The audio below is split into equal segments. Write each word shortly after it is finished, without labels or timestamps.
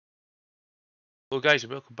Hello guys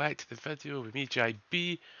and welcome back to the video with me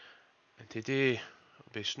JB, and today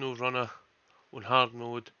I'll be snowrunner on hard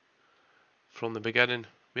mode from the beginning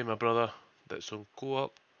with my brother that's on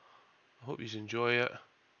co-op. I hope you enjoy it.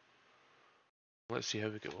 Let's see how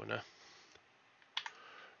we get on now.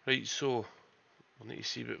 Right, so we'll need to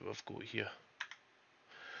see what we've got here.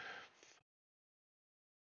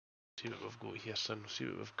 See what we've got here, son. See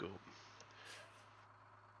what we've got.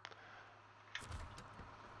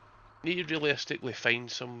 Need to realistically find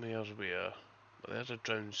somewhere where there's a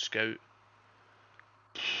drowned scout.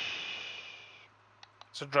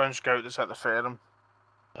 It's a drowned scout that's at the ferrum.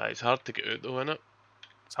 It's hard to get out though, innit?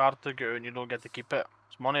 It's hard to get out and you don't get to keep it.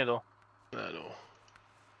 It's money though. I know.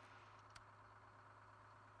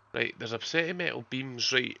 Right, there's a set of metal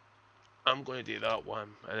beams, right? I'm going to do that one,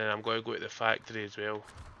 and then I'm going to go to the factory as well.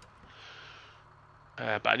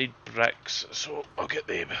 But I need bricks, so I'll get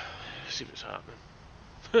them. See what's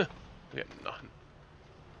happening. I get nothing.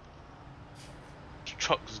 This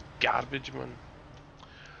truck's garbage, man.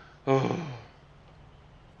 Oh.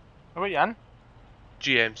 How are you in?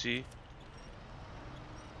 GMC.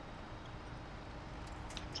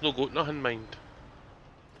 It's no got nothing, mind.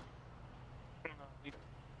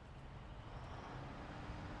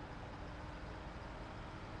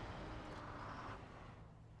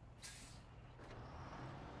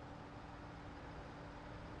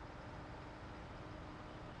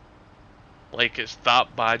 Like it's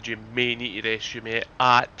that bad, you may need to rescue me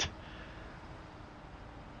at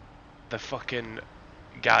the fucking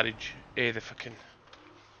garage. The fucking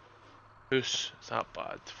house. It's that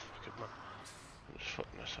bad. Fucking man. Let's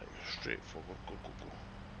fucking this thing straight forward. Go, go, go.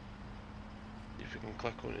 See if we can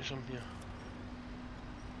click onto some here.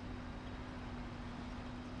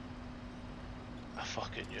 I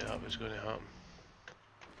fucking knew that was going to happen.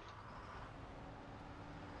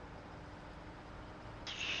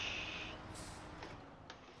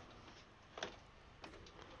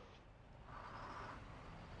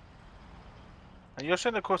 And you're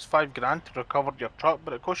saying it costs $5 grand to recover your truck,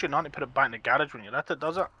 but it costs you nothing to put it back in the garage when you're at it,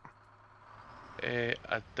 does it? I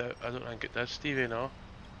don't think it does, Stevie, no.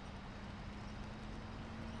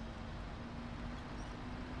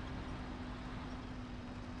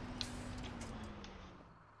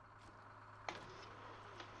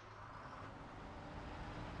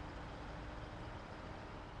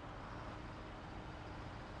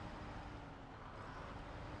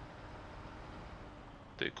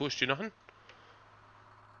 Did it cost you nothing?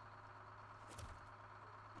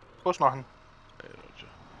 Costs nothing. Right, roger.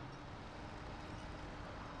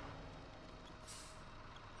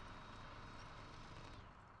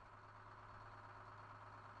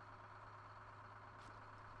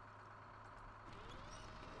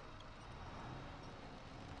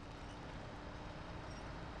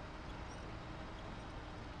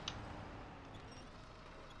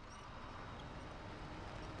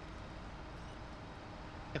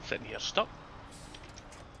 I'm sitting here stuck.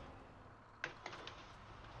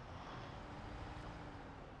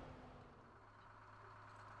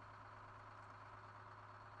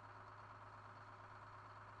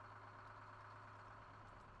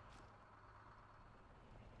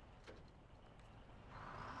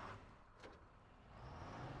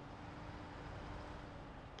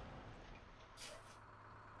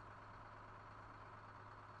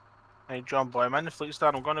 Hey John boy, I'm in the fleet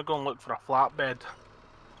stand. I'm gonna go and look for a flatbed.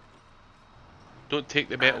 Don't take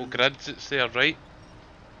the metal grids that's there, right?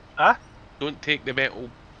 Huh? Don't take the metal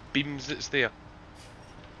beams that's there.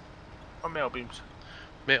 What metal beams?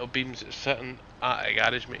 Metal beams that's sitting at a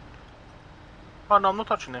garage, mate. Oh no, I'm not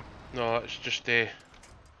touching them. No, it's just No,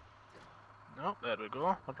 there we go.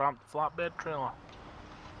 I ramped the flatbed trailer.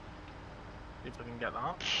 See if I can get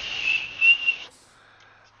that.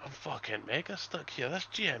 I'm fucking mega stuck here. This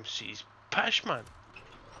GMC's pish, man.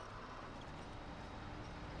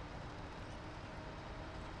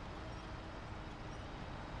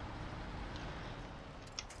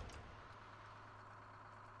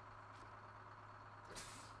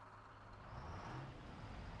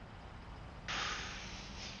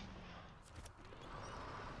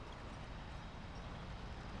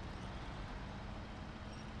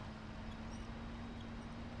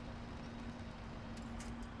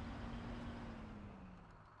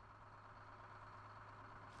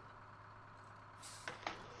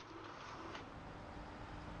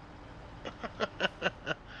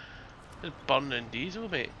 It's burning diesel,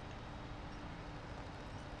 mate.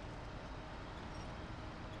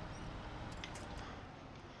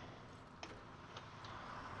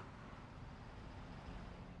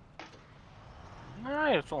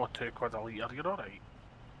 Nah, it's only £2 a litre, you're alright.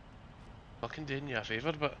 Fucking doing you a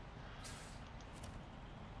favour, but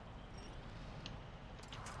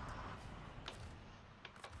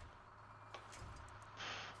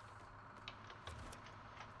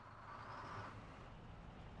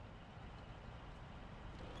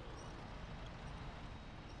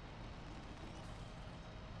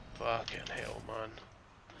Fucking hell, man.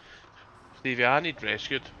 Stevie, I need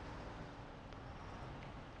rescued.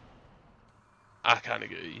 I can't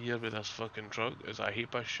get out of here with this fucking truck. It's a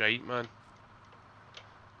heap of shite, man.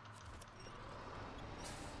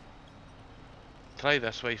 Try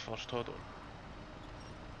this way first, hold on.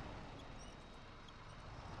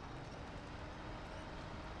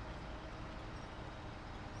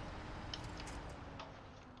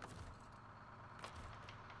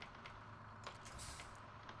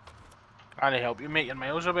 Can I help you make your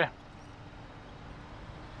miles away?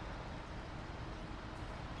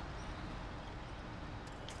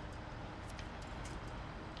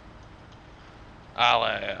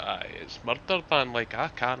 It's murder, man. Like, I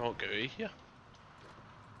cannot get out of here.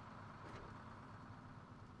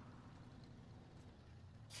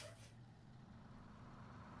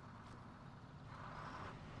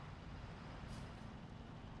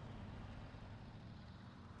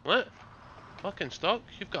 What? Fucking stuck?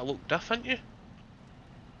 You've got to look different, you?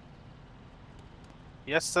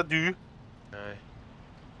 Yes, I do. Aye.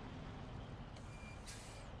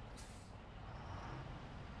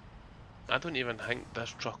 I don't even think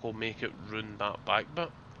this truck will make it round that back bit.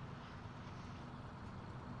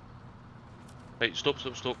 Right, stop.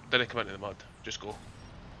 Didn't come into the mud. Just go.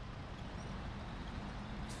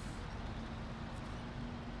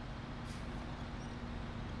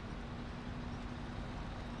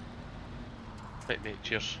 Right, mate,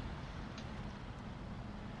 cheers.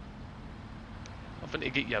 I'm going to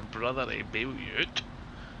get your brother to bail you out.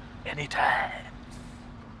 Anytime.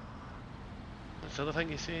 That's the other thing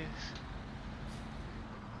he says.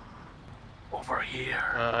 Over here.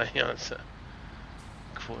 Yeah, that's it.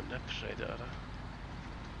 Quote nips right out of it.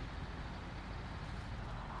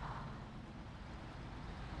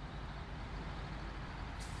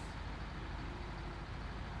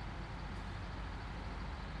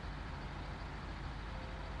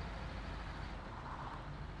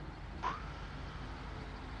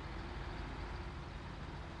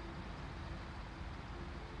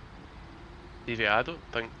 Stevie, I don't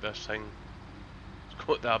think this thing's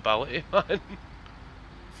got the ability, man.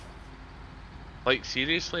 Like,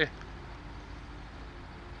 seriously.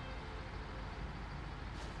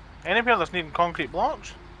 Anywhere that's needing concrete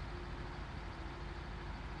blocks?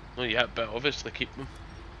 Not yet, but obviously keep them.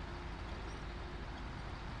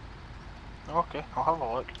 Okay, I'll have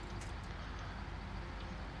a look.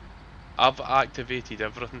 I've activated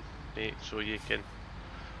everything, mate, so you can...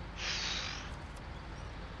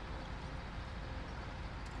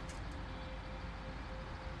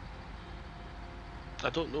 I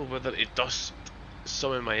don't know whether to dust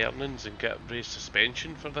some of my earnings and get raised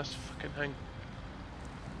suspension for this fucking thing.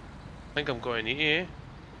 I think I'm going to, eh?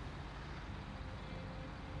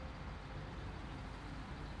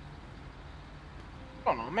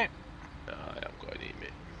 I don't know, mate. Aye, I'm going to, mate.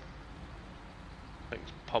 Thing's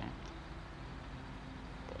pumped.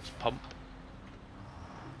 Let's pump.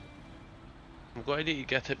 I'm going to need to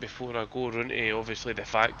get it before I go round to obviously the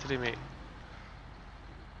factory, mate.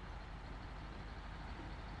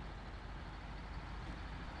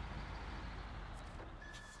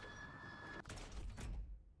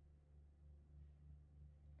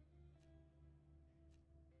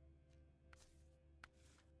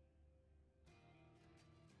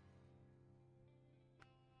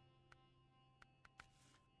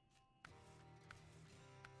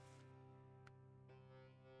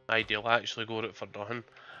 Ideal, I actually got it for nothing.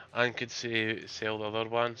 And could say sell the other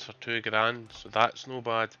ones for £2 so that's no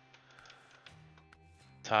bad.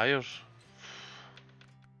 Tyres.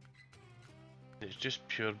 It's just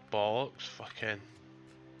pure bollocks, fucking.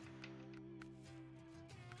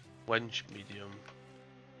 Winch medium.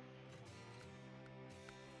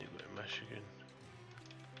 You go to Michigan.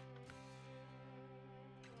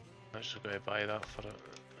 I'm actually going to buy that for it.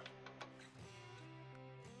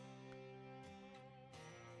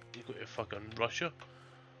 You go to fucking Russia.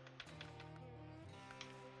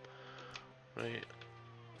 Right.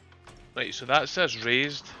 Right, so that says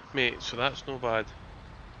raised, mate, so that's no bad.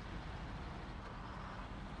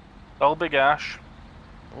 Still big ash.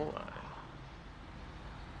 Oh, aye.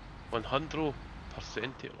 100%.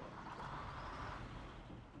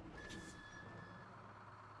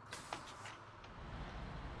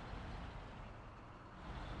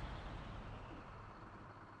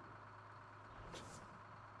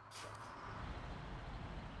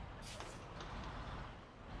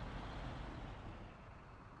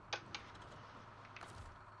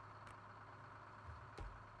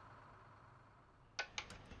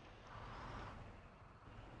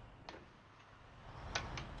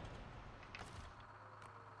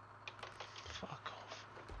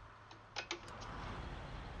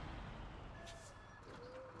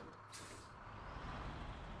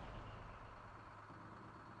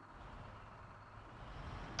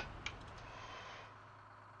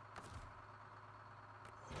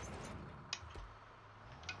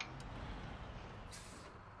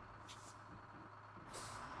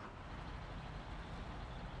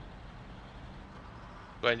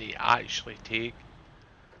 When you actually take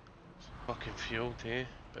fucking fuel to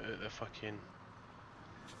put out the fucking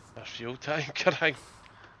their fuel tanker thing.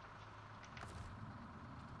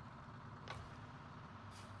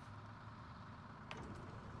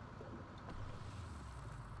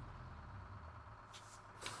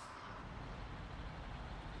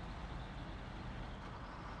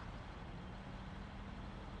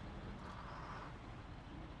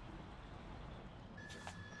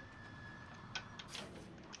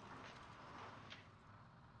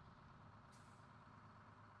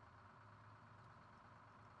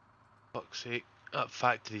 Fuck's sake, that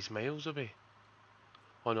factory's miles away.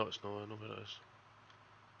 Oh no, it's not, I know where it is.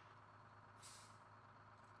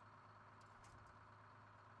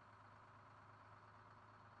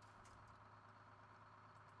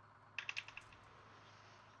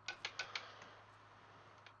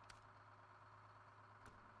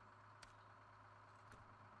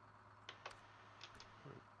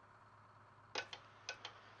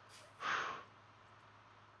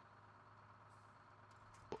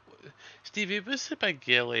 Stevie, what's the big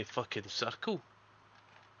yellow fucking circle?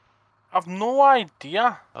 I've no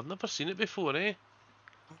idea. I've never seen it before, eh?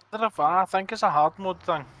 I think it's a hard mode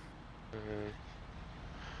thing.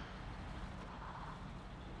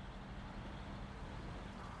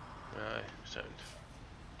 Aye, sound.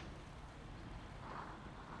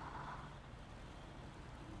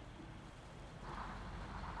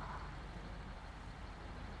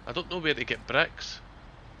 I don't know where to get bricks.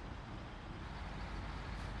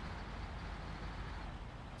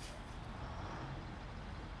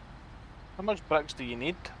 How much bricks do you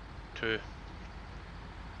need? 2.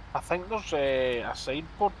 I think there's a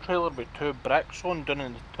sideboard trailer with 2 bricks on down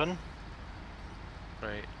in the tun.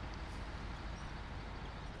 Right.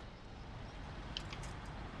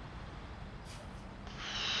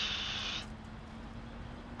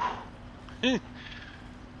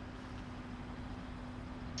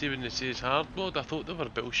 See when they say hard mode, I thought they were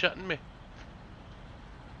bullshitting me.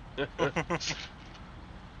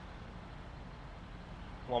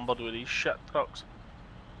 Lumbered with these shit trucks.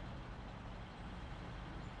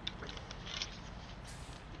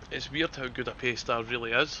 It's weird how good a paystar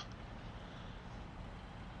really is.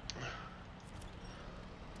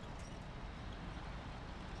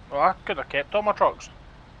 Well, I could have kept all my trucks.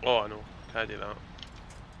 Oh, I know, can't do that.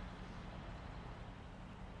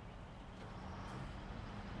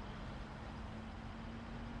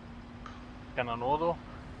 Can I know though?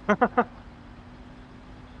 I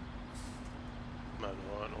know,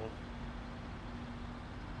 I know.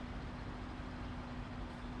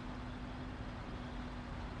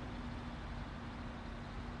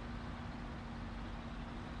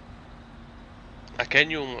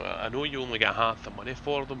 I know you only get half the money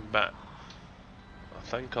for them, but I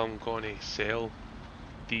think I'm gonna sell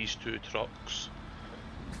these 2 trucks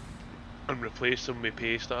and replace them with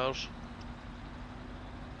paystars.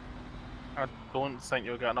 I don't think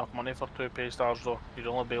you'll get enough money for 2 pay stars though. You'd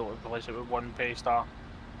only be able to replace it with 1 pay star.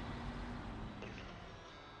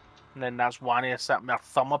 And then that's one of sitting with a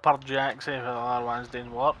thumb up her jack, say, if the other ones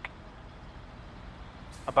didn't work.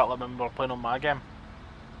 I bet like when we were playing on my game.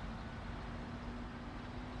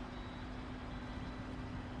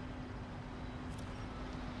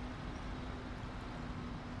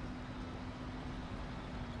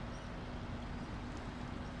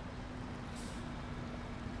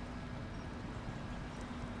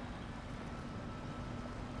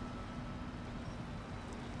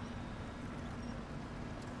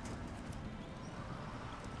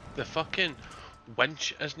 The fucking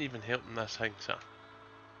winch isn't even helping this thing, sir.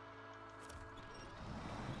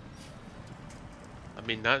 I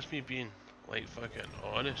mean, that's me being, like, fucking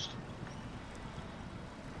honest.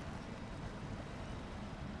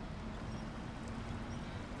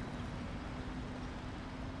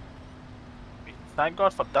 Thank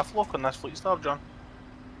God for diff lock on this fleet star, John.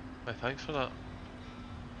 Why, thanks for that.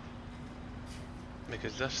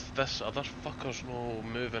 Because this other fucker's no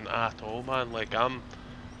moving at all, man. Like, I'm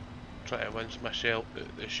trying to winch myself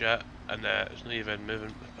out the shit, and it's not even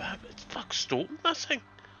moving. It's fuck stopping this thing.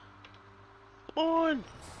 Come on.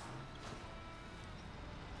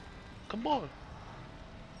 Come on.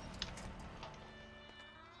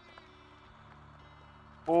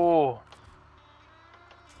 Oh.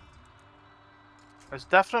 Is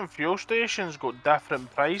different fuel stations got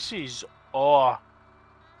different prices, or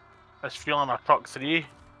is fueling a truck 3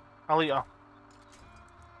 a litre?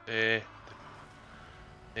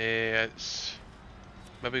 It's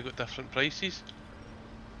maybe got different prices.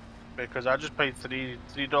 Because I just paid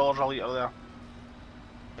 $3 a litre there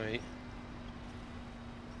Right.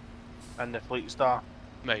 in the fleet star.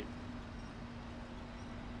 Right.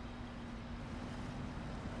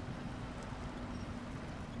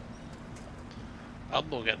 I'm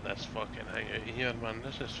not getting this fucking thing out of here, man.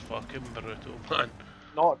 This is fucking brutal, man.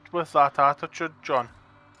 Not with that attitude, John.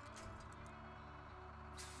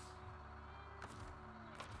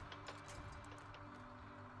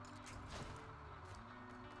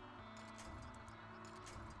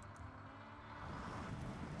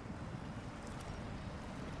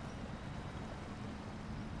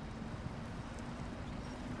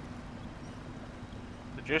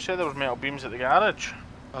 Did you say there was metal beams at the garage?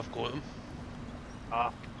 I've got them. Ah.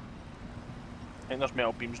 I think there's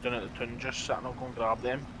metal beams down at the town just sitting. I'll go and grab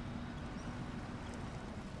them.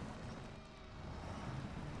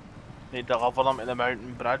 They deliver them to the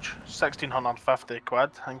mountain bridge. 1650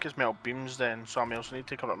 quid. I think it's metal beams then. Something else I need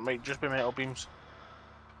to take it. It might just be metal beams.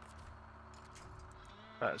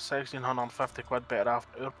 But 1650 quid better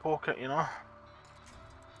after our pocket, you know?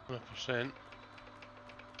 100%.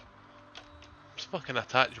 This fucking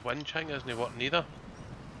attached winch thing isn't working either.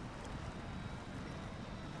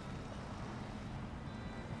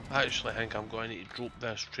 I actually think I'm going to need to drop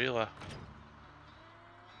this trailer.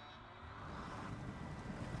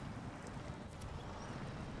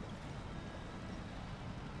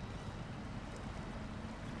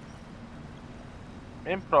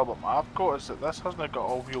 Main problem I've got is that this hasn't got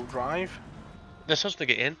all-wheel drive. This has to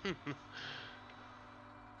get anything.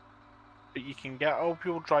 But you can get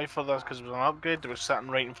all-wheel drive for this because it was an upgrade that was sitting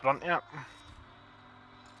right in front of it.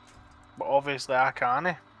 But obviously I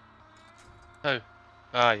can't. How?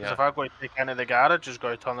 Ah, Because yeah. if I go to take into the garage, just go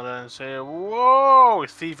to turn around and say, "Whoa,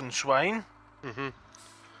 thieving swine." How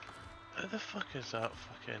the fuck is that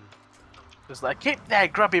fucking... It's like, "Keep thy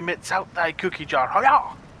grubby mitts out thy cookie jar,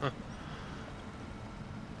 hoya!"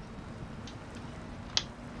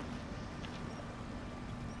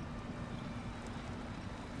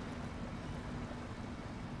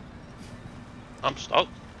 I'm stuck.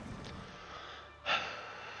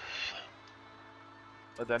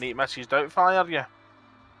 But then eat Mrs. Doubtfire, you.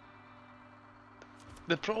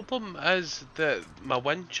 The problem is that my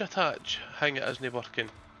winch attach thing isn't working.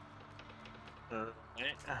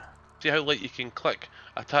 See how like you can click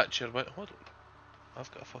attach your winch? Hold on.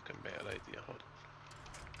 I've got a fucking better idea.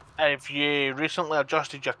 Have you recently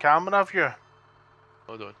adjusted your camera view?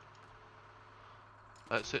 Hold on.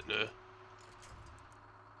 That's it now.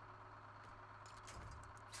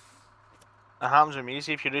 It happens with me,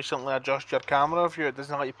 see if you recently adjust your camera view, it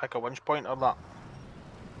doesn't let you pick a winch point or that.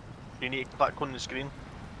 You need to click on the screen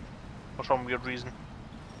for some weird reason.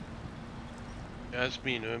 Yeah, it's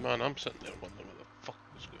me now, man. I'm sitting there wondering what the fuck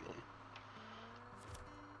is going on.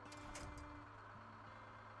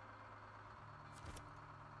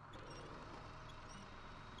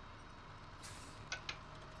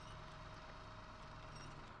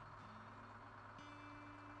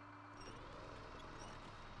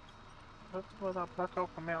 That's where that pickup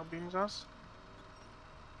for metal beams is.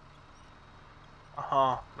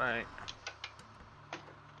 Right.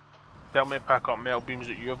 Tell me to pick up metal beams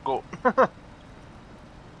that you've got.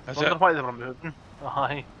 Is Wonder it? why they were moving.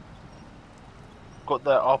 Aye. Got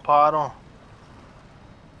the up arrow.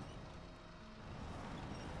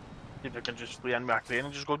 See if I can just lay in my crane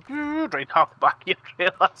and just go right half the back of your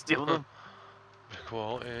trailer, steal them. The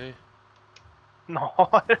quality, eh? No,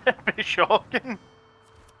 it'd be shocking.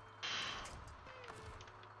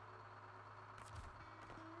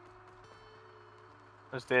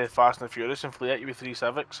 It's the Fast and the Furious and flee at you with 3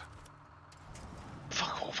 Civics.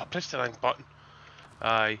 Fuck off, I pressed the wrong button.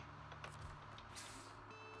 Aye.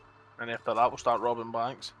 And after that we'll start robbing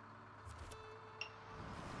banks.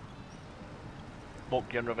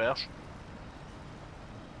 Smoke you in reverse.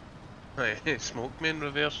 Aye, smoke me in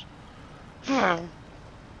reverse. I'm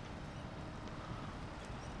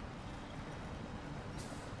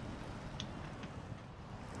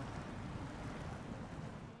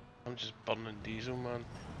just burning diesel, man.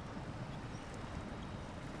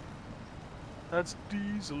 That's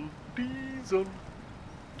diesel, diesel.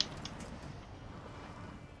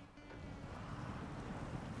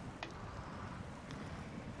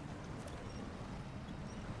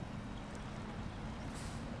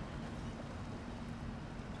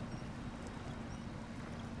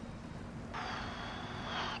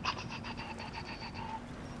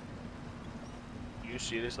 You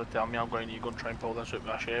seriously tell me I'm going to go and try and pull this out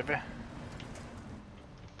with a Chevy?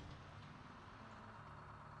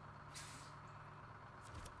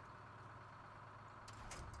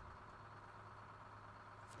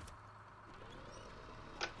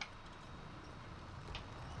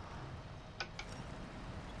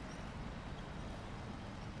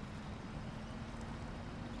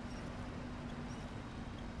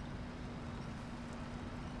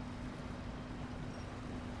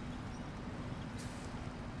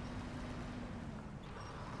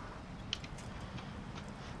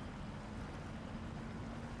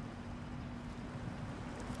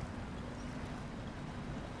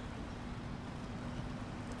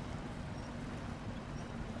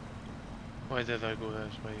 Why did I go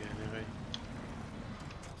this way anyway?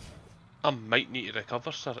 I might need to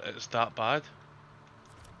recover, sir. It's that bad.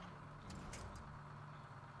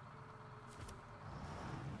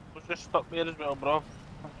 Was just stuck there as well, bro.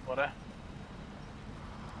 Don't worry.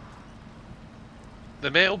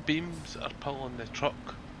 The metal beams are pulling the truck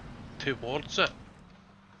towards it.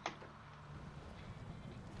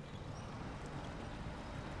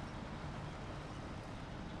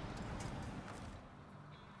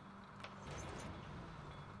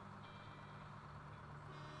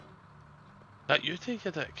 That you take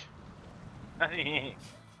a dick.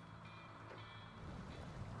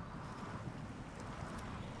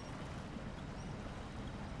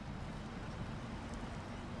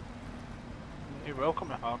 You're welcome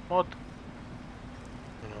to hard mod.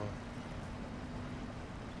 You know.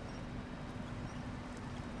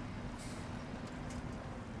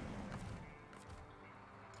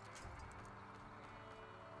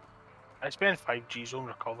 I spent 5Gs on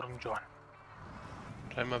recovering, John.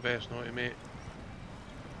 Try my best not to, mate.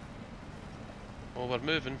 Oh, we're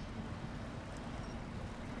moving.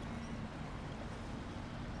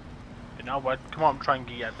 You know what? Come on, try and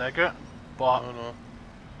get you a dig out. But Oh no.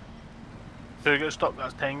 if you get stuck,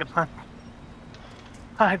 that's 10 grand.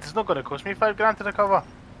 It's not going to cost me 5 grand to recover.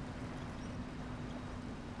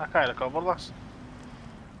 I can't recover this.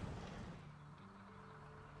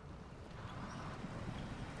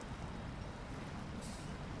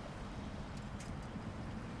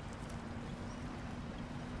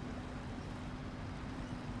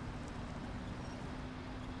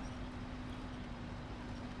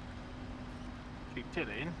 Cheap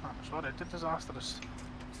terrain. I'm sorry, it's disastrous.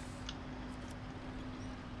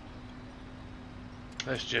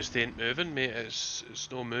 This just ain't moving, mate. It's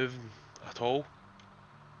no moving at all.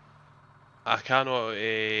 I cannot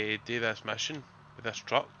do this mission with this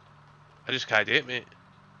truck. I just can't do it, mate.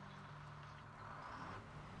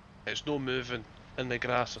 It's no moving in the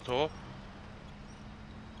grass at all.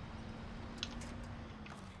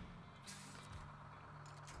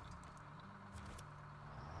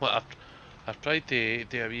 Well, I've tried to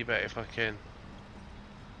do a wee bit if I can.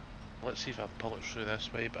 Let's see if I can pull it through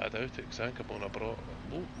this way, but I doubt it because I think I'm on a broad.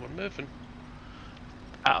 Oh, we're moving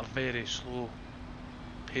at a very slow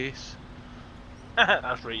pace.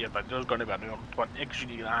 That's right, yeah, but there's going to be another 20 because you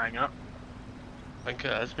need to hang up. I think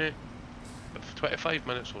it is, mate. But for 25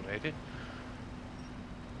 minutes already.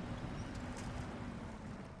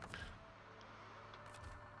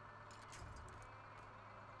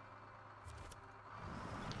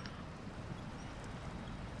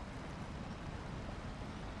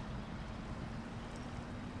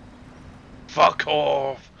 Fuck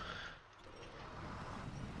off!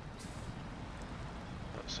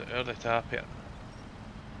 That's the early tap here.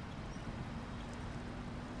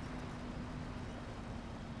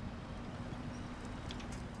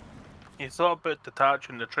 You thought about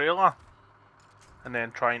detaching the trailer and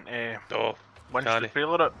then trying to Oh, winch the canny.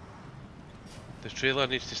 trailer up. The trailer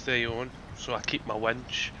needs to stay on, so I keep my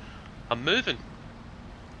winch. I'm moving,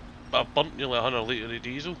 but I've burnt nearly 100 litre of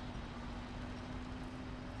diesel.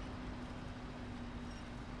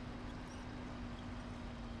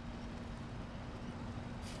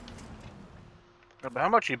 But how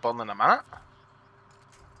much are you burning a minute?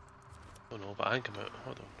 Don't know, but I think I'm out.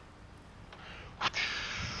 Hold on.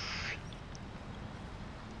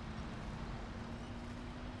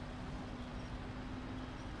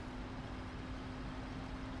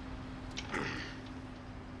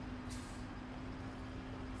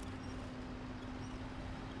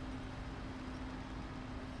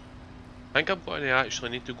 I think I'm going to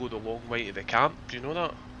actually need to go the long way to the camp. Do you know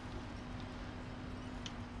that?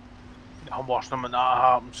 I'm watching them when that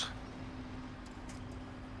happens.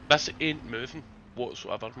 This ain't moving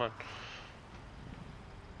whatsoever, man.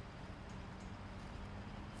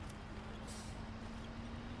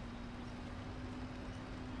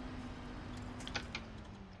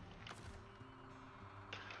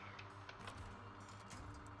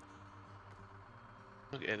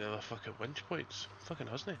 Look at any other fucking winch points. Fucking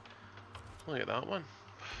hasn't he? Look at that one.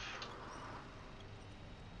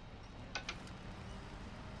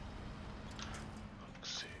 Fuck's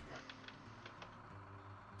sake, man.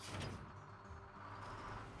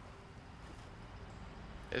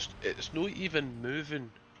 It's not even moving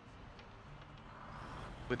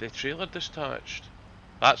with the trailer detached.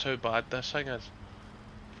 That's how bad this thing is.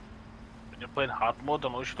 When you're playing hard mode,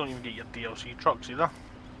 unless you don't even get your DLC trucks either.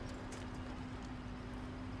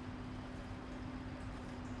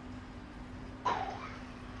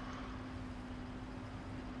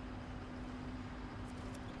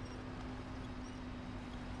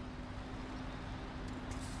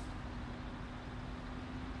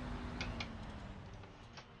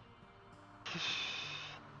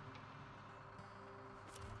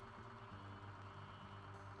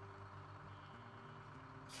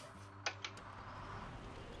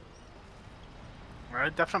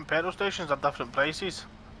 Right, different petrol stations are different prices.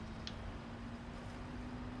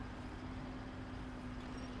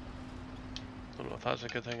 Don't know if that's a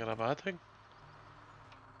good thing or a bad thing.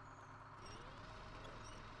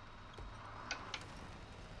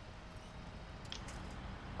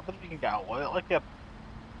 I think you can get a lot like it.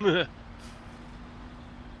 Right.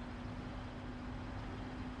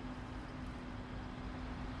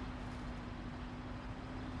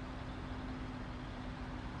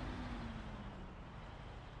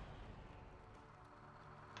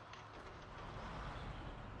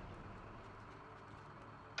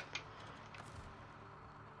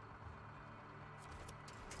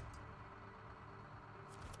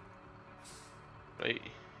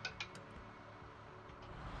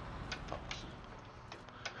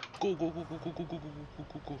 Go, go, go, go, go, go, go, go, go,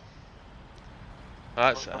 go, go.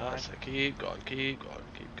 That's it, that's it. Keep going, keep going,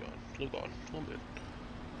 keep going. Slow going, slow moving.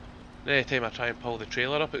 Every time I try and pull the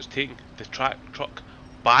trailer up, it's taking the truck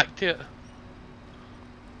back to it.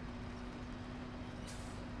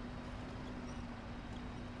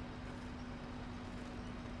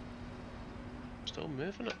 Still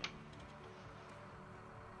moving it.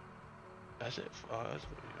 Is it? Oh, that's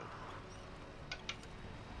what you go.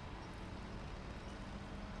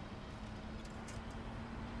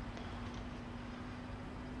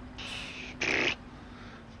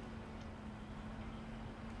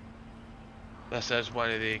 This is one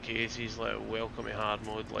of the cases, like, welcome to hard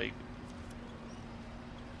mode, like.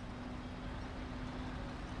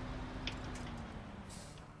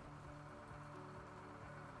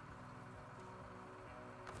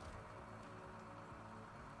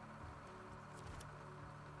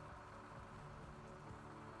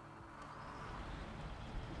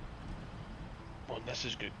 Oh, this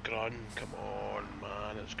is good grunt, come on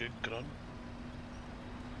man, it's good grunt.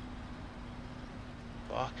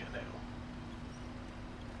 Fucking hell.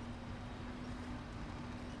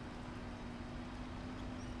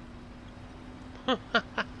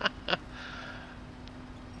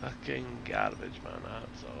 Fucking garbage, man.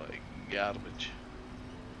 Absolute garbage.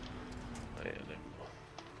 Right, there we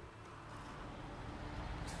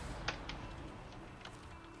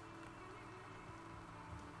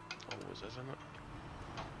go. Always, isn't it?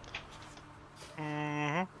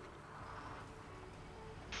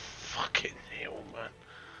 Fucking hell, man.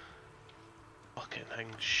 Fucking thing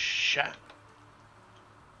shit.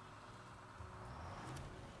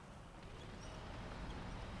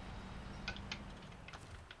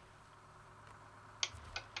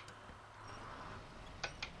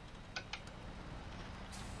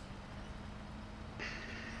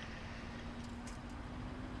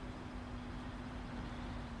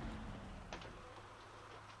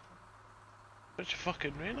 Where'd you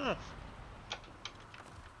fucking rain off?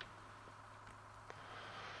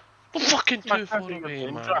 Well, fucking too far away,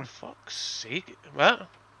 man. For fuck's sake. What?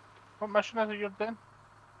 What mission is it you're doing?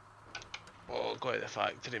 Oh, go to the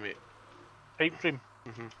factory, mate. Pipe dream.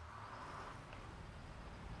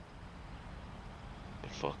 The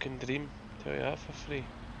fucking dream. Tell you that for free.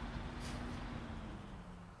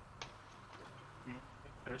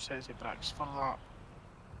 Who says he bricks for that?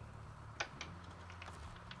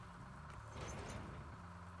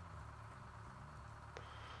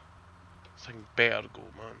 This thing better go,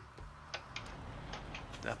 man.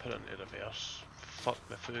 I put it into reverse. Fuck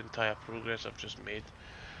the full entire progress I've just made.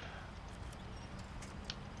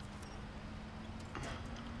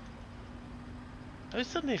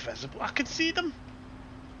 How's they not visible? I can see them!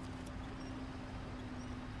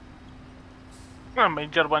 I mean,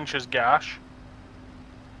 your winch is gash.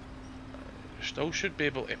 You still should be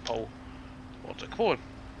able to pull. What's it called?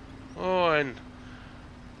 Oh, and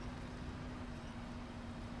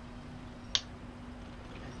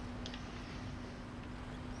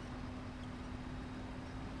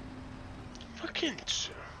fucking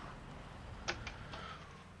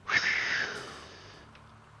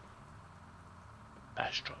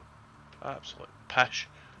pish truck. Absolute pish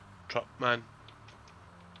truck, man.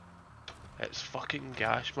 It's fucking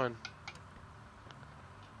gash, man.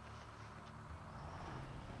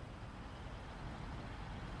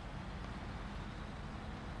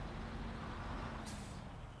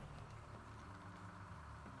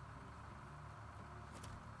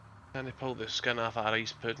 Can they pull the skin off a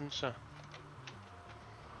rice pudding, sir?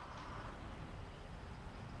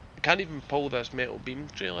 I can't even pull this metal beam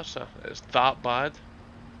trailer, sir. It's that bad.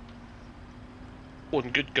 Oh,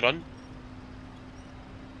 and good grunt.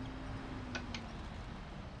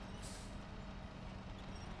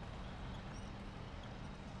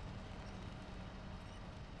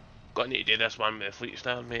 Got to need to do this one with the fleet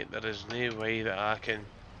style, mate. There is no way that I can.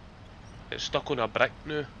 It's stuck on a brick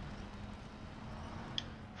now.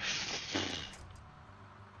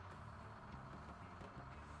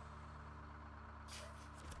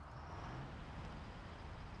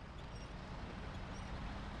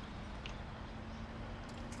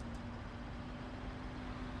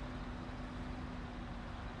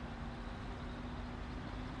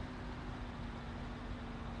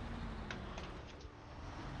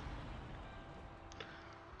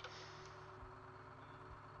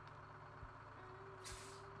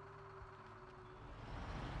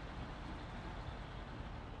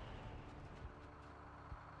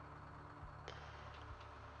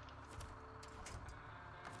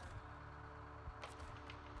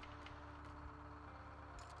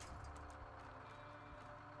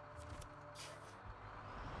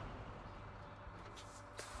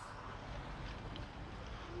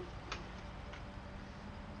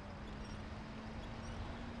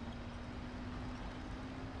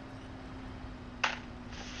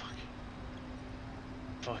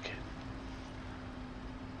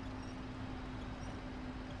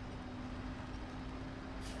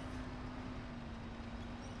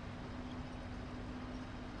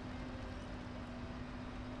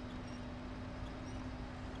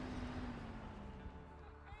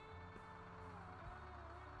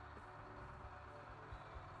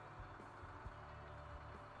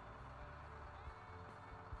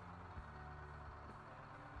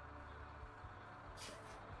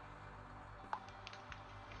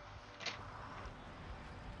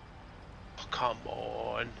 come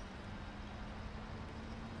on.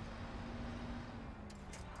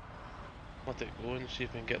 Let it go and see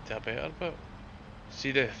if we can get to a better bit.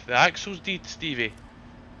 See the axles deed, Stevie.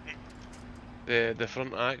 The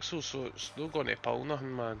front axle, so it's not going to pull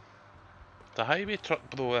nothing, man. The highway truck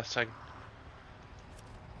bro, this thing.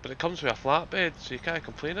 But it comes with a flatbed, so you can't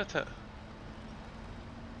complain at it.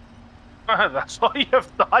 That's all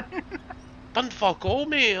you've done. Done fuck all,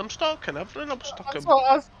 mate. I'm stuck in everything. I'm stuck in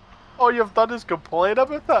That's all you've done is complain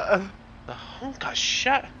about it. the hunk of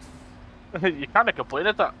shit. You can't complain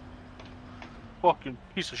at it. Fucking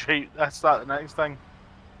piece of shit. That's the next thing.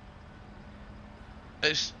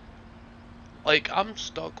 It's like I'm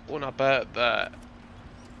stuck on a bit that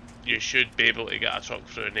you should be able to get a truck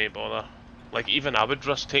through, no bother. Like even I would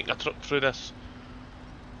risk taking a truck through this.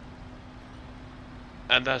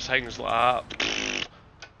 And this thing's like that.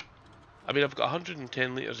 I mean, I've got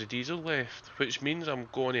 110 litres of diesel left, which means I'm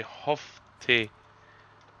going to have to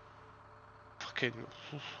fucking...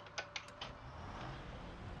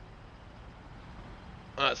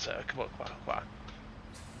 That's it, come on, come on.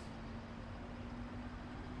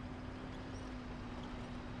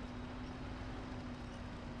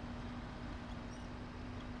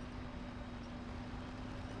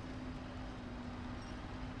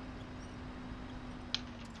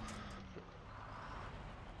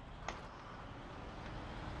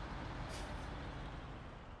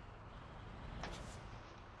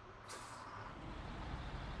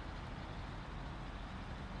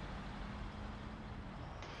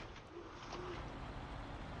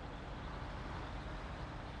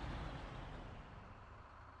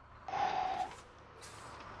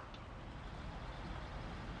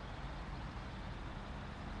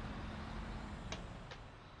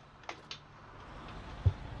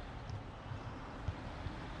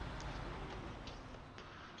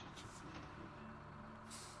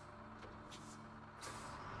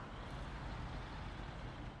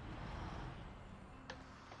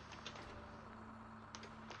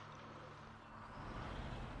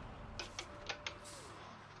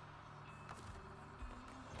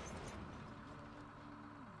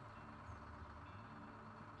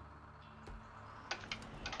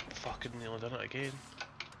 Fucking nearly done it again.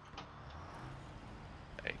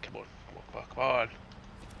 Hey, come on, come on.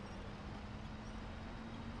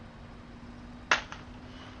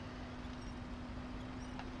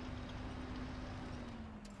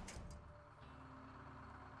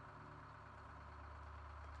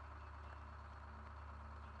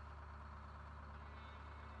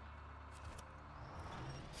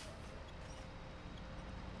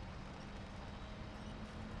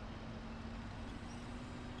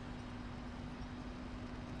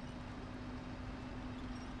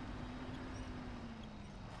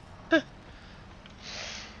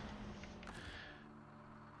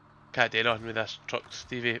 Can't do nothing with this truck,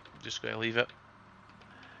 Stevie. Just gotta leave it.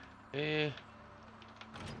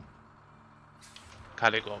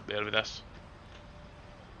 Can't go up there with this.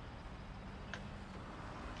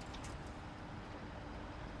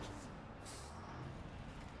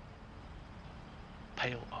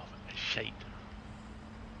 Pile of shite.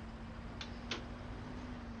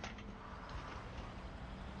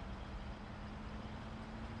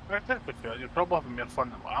 You're probably having more fun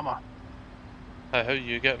than I am. How are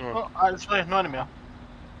you getting on? Oh, actually, no anymore.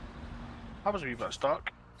 I was a wee bit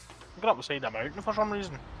stuck. I got up the side of a mountain for some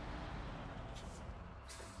reason.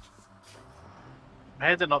 I'm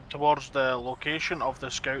heading up towards the location of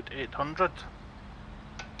the Scout 800.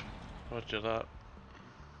 Roger that.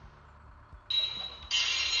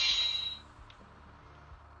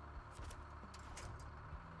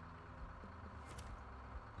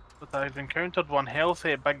 But I've encountered one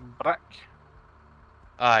healthy big brick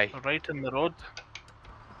Aye. right in the road.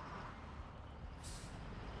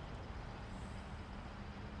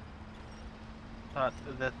 That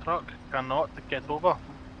the truck cannot get over.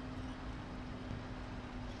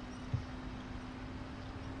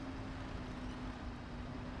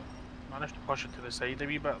 Managed to push it to the side a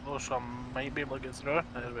wee bit though, so I might be able to get through.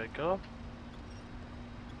 There we go.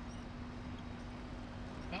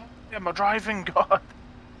 Yeah, my driving, God.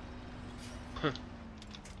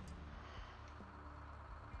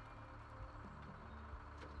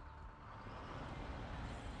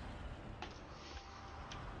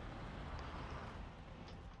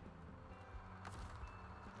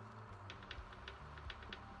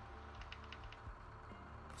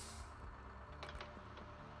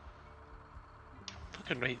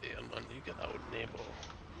 Fucking right there, man. You get that old neighbour.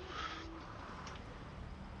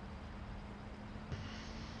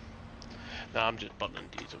 Nah, I'm just burning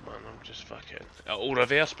diesel, man. I'm just fucking... It'll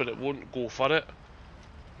reverse, but it won't go for it.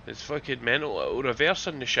 It's fucking mental. It'll reverse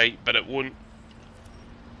in the shite, but it won't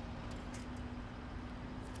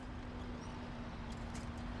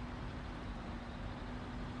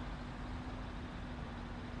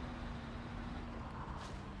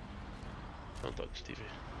Well done, Stevie.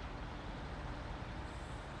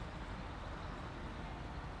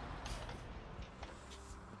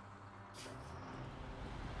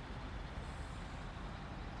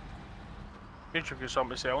 You should get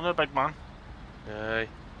something to sell now, big man. Aye.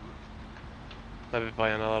 Maybe buy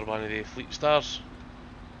another one of the Fleet Stars.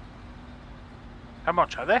 How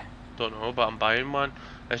much are they? Don't know, but I'm buying one.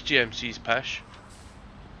 This GMC's pish.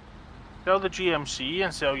 Sell the GMC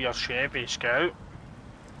and sell your Chevy Scout.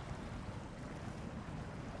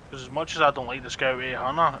 Because as much as I don't like the Scout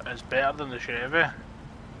 800, it's better than the Chevy.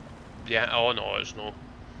 Yeah, oh no, it's no.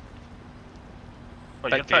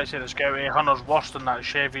 But Big you're trying game. to say the Scout 800's worse than that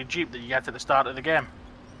Chevy Jeep that you get at the start of the game.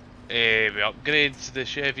 We upgrades, the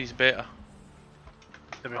Chevy's better.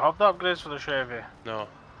 Do we have the upgrades for the Chevy? No.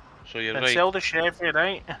 So you're Then right. sell the Chevy,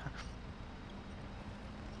 right?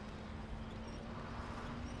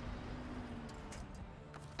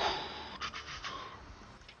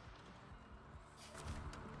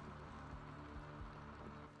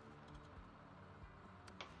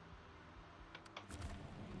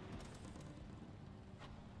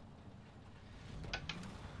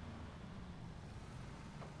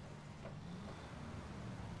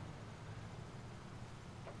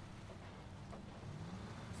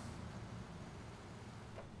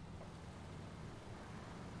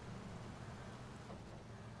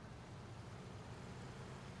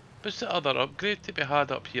 What's the other upgrade to be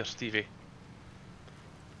had up here, Stevie?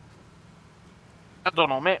 I don't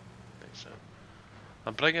know, mate. Thanks,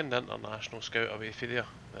 I'm bringing the International Scout away for you,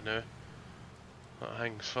 I know. That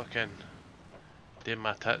thing's fucking doing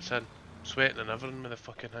my tits in. Sweating and everything with the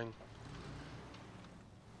fucking thing.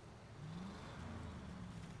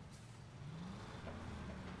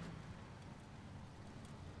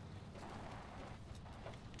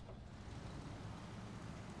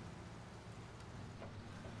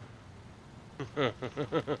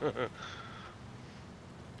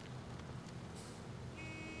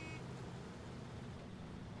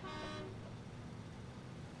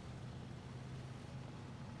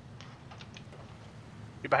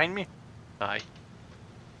 You behind me? Aye.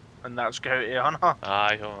 And that Scout 800.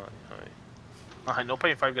 Aye, oh, aye. I no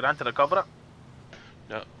paying 5 grand to recover it.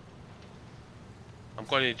 No. I'm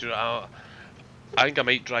going to I think I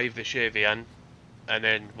might drive the Chevy in, and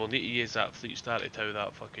then we'll need to use that Fleet Star to tow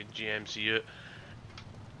that fucking GMC out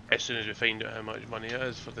as soon as we find out how much money it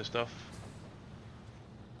is for the stuff.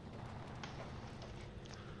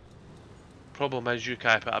 Problem is you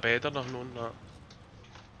can't put a bed or nothing on that.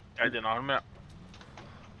 I didn't know, mate.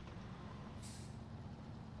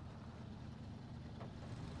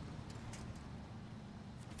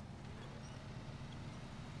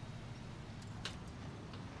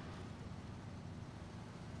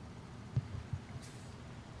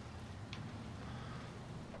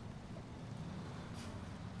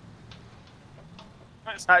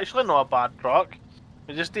 It's actually not a bad truck.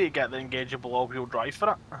 We just need to get the engageable all-wheel drive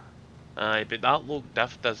for it. Aye, but that look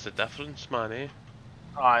does the difference, man, eh?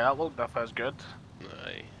 Aye, that look diff is good.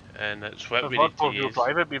 Aye, and it's what If we it had need to four-wheel use. drive,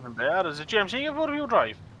 it'd be even better. Is the GMC a four-wheel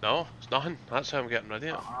drive? No, it's nothing. That's how I'm getting rid of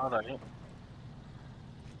it. Alright.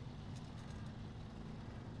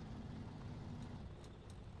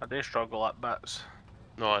 I do struggle at bits.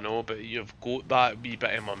 No, I know, but you've got that wee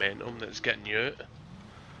bit of momentum that's getting you out.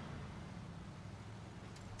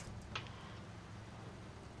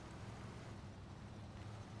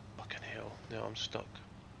 Fucking hell, now I'm stuck.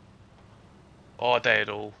 Oh, dead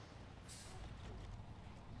roll.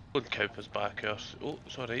 Don't count us back here. Oh,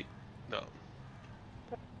 sorry. No.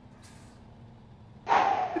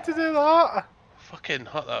 Did you do that? Fucking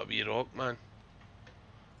hit that wee rock, man.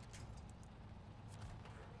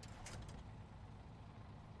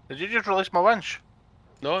 Did you just release my winch?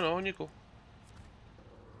 No, no, on you go.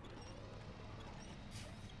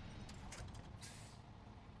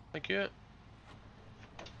 Thank you.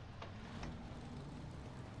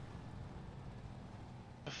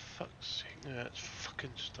 For fuck's sake, no, it's fucking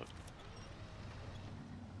stuck.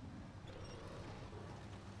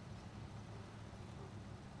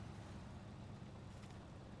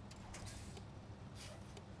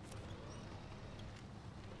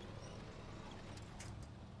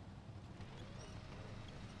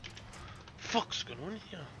 Fuck's going on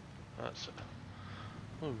here? That's it.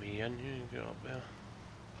 Oh me and you get up there.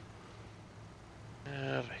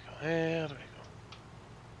 There we go, there we go.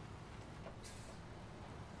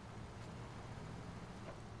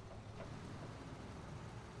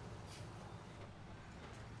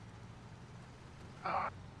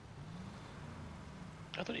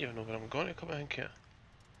 I don't even know where I'm going to come in here.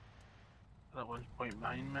 That one's point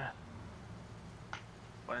behind me.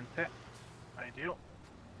 20. Ideal.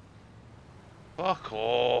 Fuck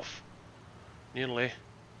off. Nearly.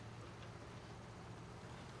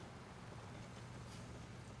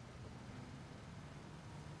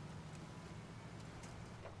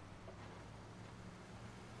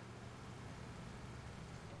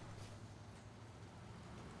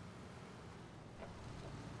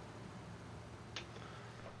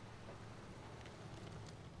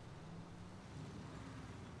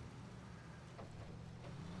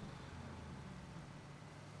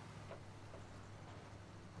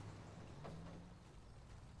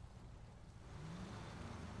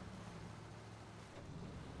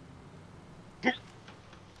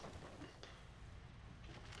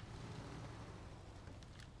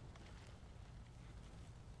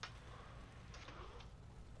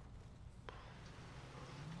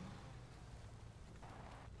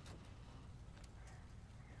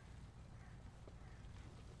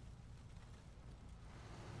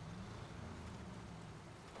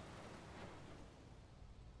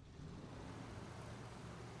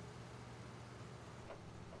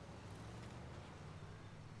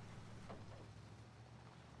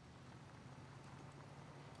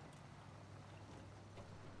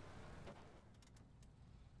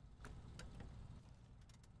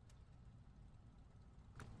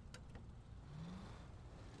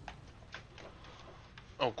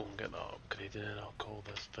 I'll go and get that upgraded and I'll call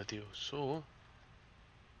this video. So,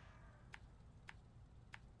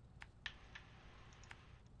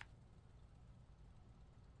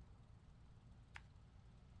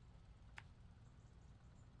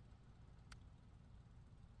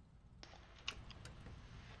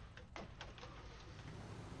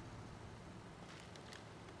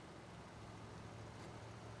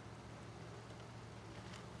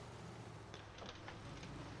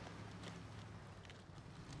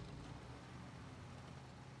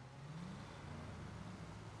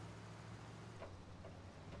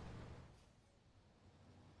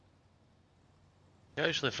 you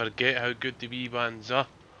actually forget how good the wee bands are.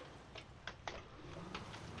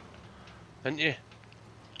 Didn't you?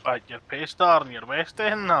 Right, your Paystar and your West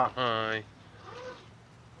End that. Aye.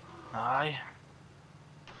 Aye.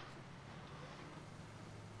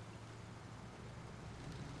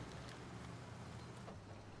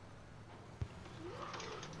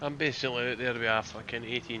 I'm basically out there with a fucking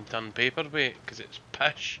 18-ton paperweight because it's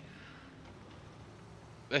pish.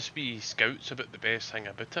 This wee Scout's about the best thing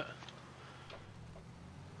about it.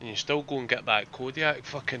 And you still go and get that Kodiak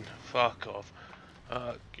fucking fuck off.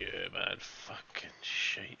 Oh, good man, fucking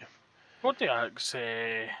shite. Kodiak's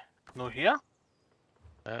no here.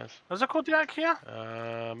 Yes. Is a Kodiak here?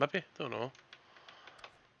 Maybe, don't know.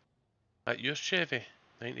 At your Chevy,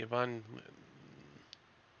 91.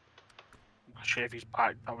 Chevy's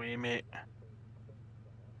packed away, mate.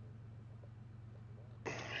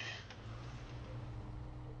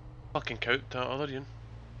 Fucking cout that other one.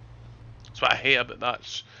 That's what I hate about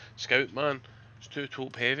that Scout, man. It's too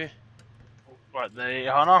top heavy. What, the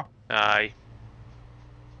 800? Aye.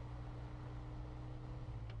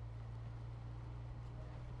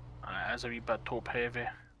 It is a wee bit top heavy.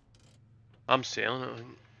 I'm selling it.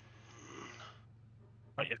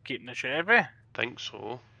 But you're keeping the Chevy? Think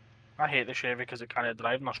so. I hate the Chevy because it can't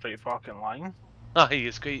drive in a straight fucking line. Aye,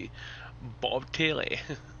 it's quite bobtaily.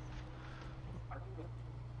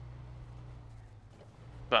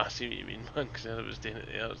 But I see what you mean, man, because then I was doing it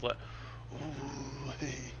there, I was like, ooh,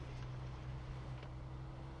 hey.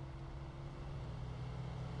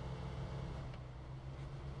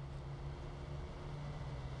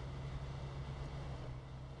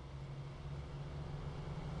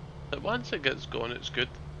 But once it gets going, it's good.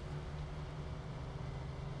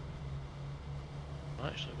 I'm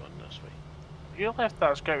actually going this way. You left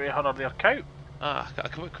that Scout 800 there, cow. Ah,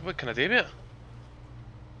 what can I do with it?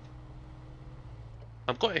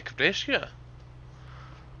 I've got to rescue it.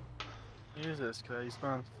 Jesus Christ,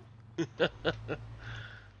 man. That's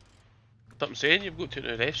what I'm saying, you've got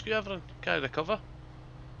to rescue everyone, carry the cover.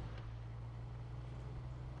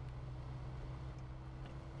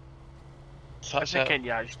 So I that's think it.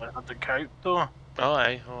 you actually had the cow though. Oh,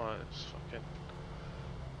 aye, oh, it's fucking...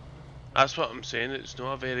 That's what I'm saying, it's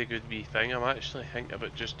not a very good wee thing. I'm actually thinking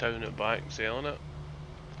about just towing it back and selling it.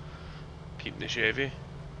 Keeping the Chevy.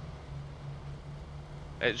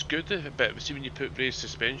 It's good, but see when you put raised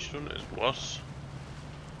suspension on it, it's worse.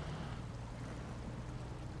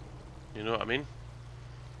 You know what I mean?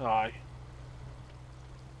 Aye.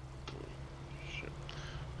 Shit.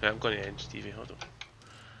 Yeah, I'm going to end Stevie, hold on.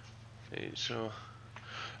 Right, so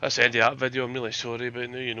that's the end of that video. I'm really sorry, but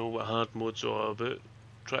now you know what hard mode's all about.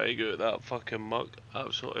 Try to get out that fucking muck,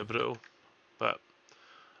 absolutely brutal. But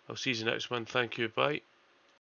I'll see you next one. Thank you, bye.